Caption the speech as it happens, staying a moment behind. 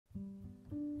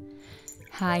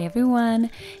Hi everyone!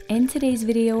 In today's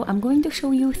video, I'm going to show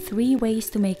you 3 ways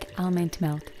to make almond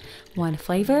milk. One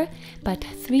flavor, but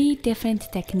 3 different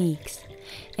techniques.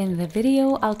 In the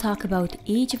video, I'll talk about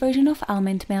each version of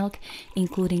almond milk,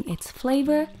 including its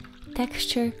flavor,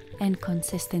 texture, and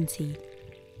consistency.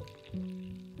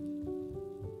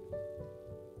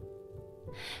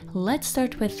 Let's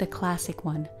start with the classic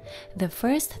one. The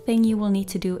first thing you will need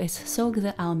to do is soak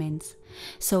the almonds.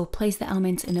 So place the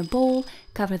almonds in a bowl,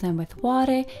 cover them with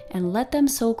water, and let them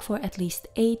soak for at least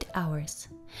 8 hours.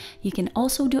 You can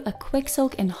also do a quick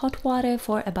soak in hot water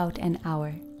for about an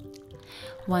hour.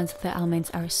 Once the almonds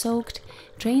are soaked,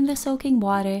 drain the soaking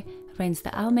water, rinse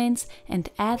the almonds, and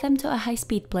add them to a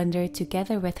high-speed blender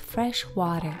together with fresh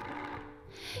water.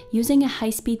 Using a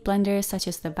high-speed blender such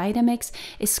as the Vitamix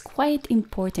is quite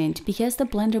important because the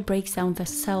blender breaks down the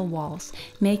cell walls,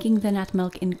 making the nut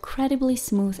milk incredibly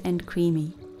smooth and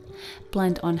creamy.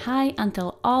 Blend on high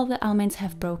until all the almonds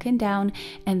have broken down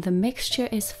and the mixture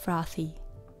is frothy.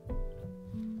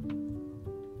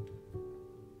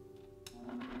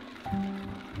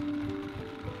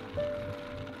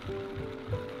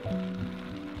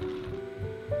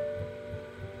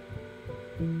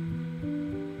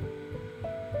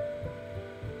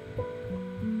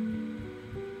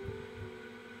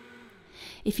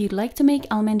 If you'd like to make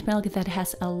almond milk that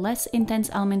has a less intense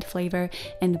almond flavor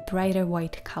and brighter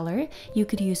white color, you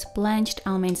could use blanched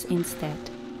almonds instead.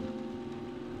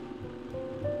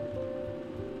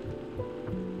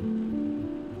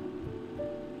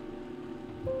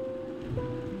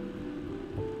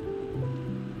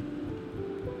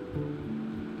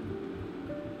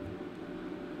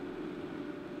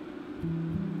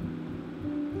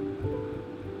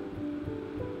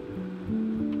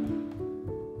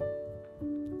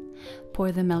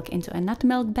 Pour the milk into a nut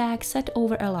milk bag set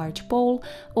over a large bowl,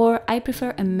 or I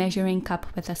prefer a measuring cup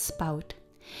with a spout.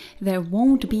 There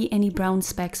won't be any brown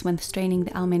specks when straining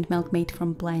the almond milk made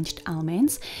from blanched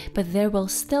almonds, but there will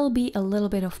still be a little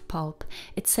bit of pulp.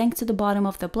 It sank to the bottom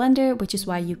of the blender, which is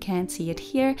why you can't see it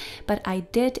here, but I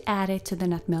did add it to the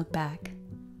nut milk bag.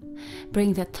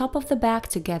 Bring the top of the bag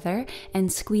together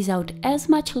and squeeze out as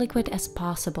much liquid as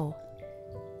possible.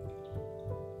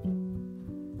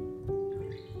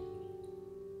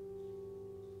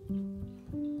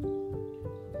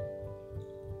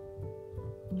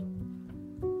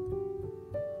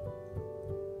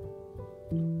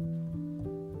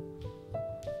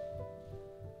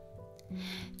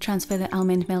 Transfer the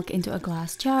almond milk into a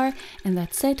glass jar, and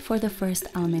that's it for the first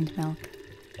almond milk.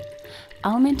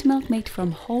 Almond milk made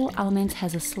from whole almonds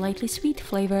has a slightly sweet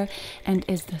flavor and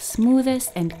is the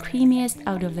smoothest and creamiest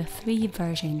out of the 3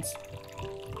 versions.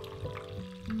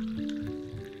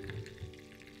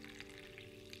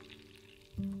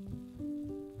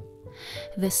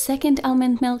 The second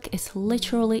almond milk is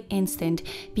literally instant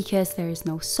because there is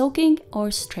no soaking or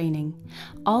straining.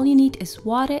 All you need is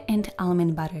water and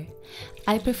almond butter.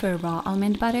 I prefer raw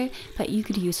almond butter, but you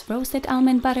could use roasted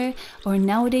almond butter, or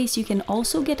nowadays you can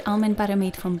also get almond butter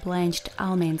made from blanched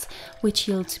almonds, which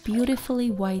yields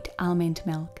beautifully white almond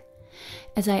milk.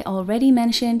 As I already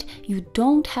mentioned, you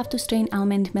don't have to strain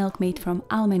almond milk made from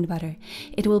almond butter.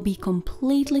 It will be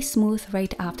completely smooth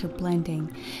right after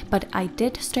blending, but I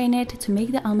did strain it to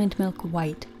make the almond milk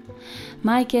white.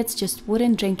 My kids just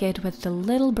wouldn't drink it with the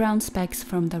little brown specks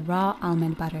from the raw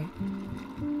almond butter.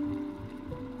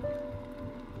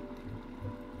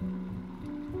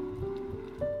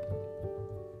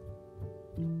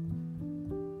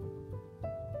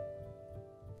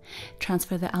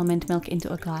 Transfer the almond milk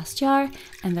into a glass jar,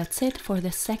 and that's it for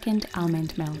the second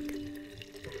almond milk.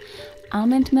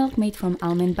 Almond milk made from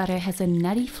almond butter has a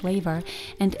nutty flavor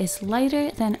and is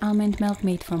lighter than almond milk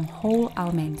made from whole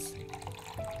almonds.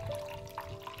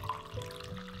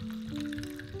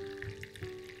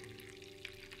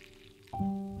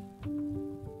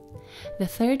 The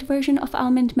third version of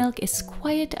almond milk is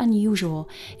quite unusual.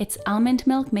 It's almond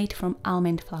milk made from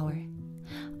almond flour.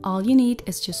 All you need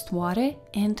is just water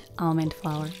and almond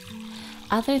flour.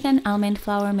 Other than almond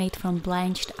flour made from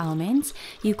blanched almonds,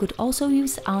 you could also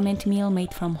use almond meal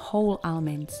made from whole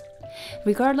almonds.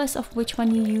 Regardless of which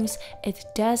one you use, it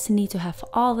does need to have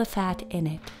all the fat in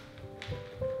it.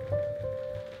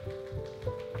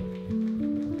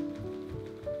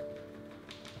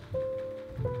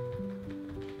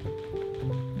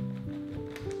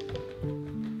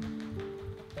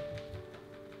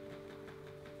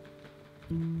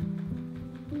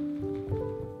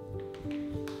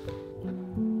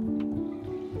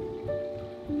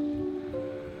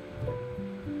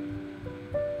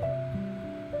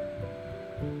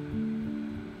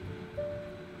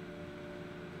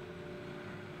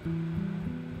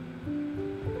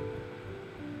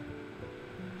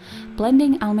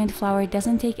 Blending almond flour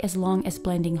doesn't take as long as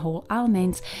blending whole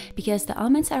almonds because the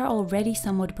almonds are already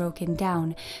somewhat broken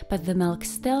down, but the milk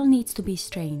still needs to be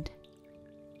strained.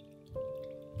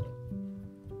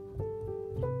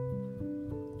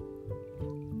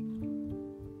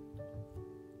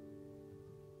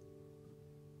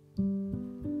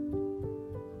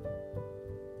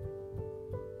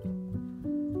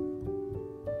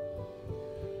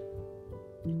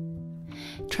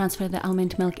 Transfer the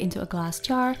almond milk into a glass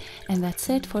jar, and that's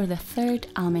it for the third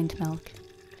almond milk.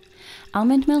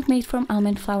 Almond milk made from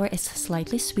almond flour is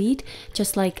slightly sweet,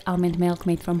 just like almond milk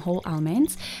made from whole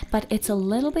almonds, but it's a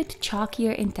little bit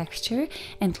chalkier in texture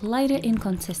and lighter in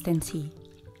consistency.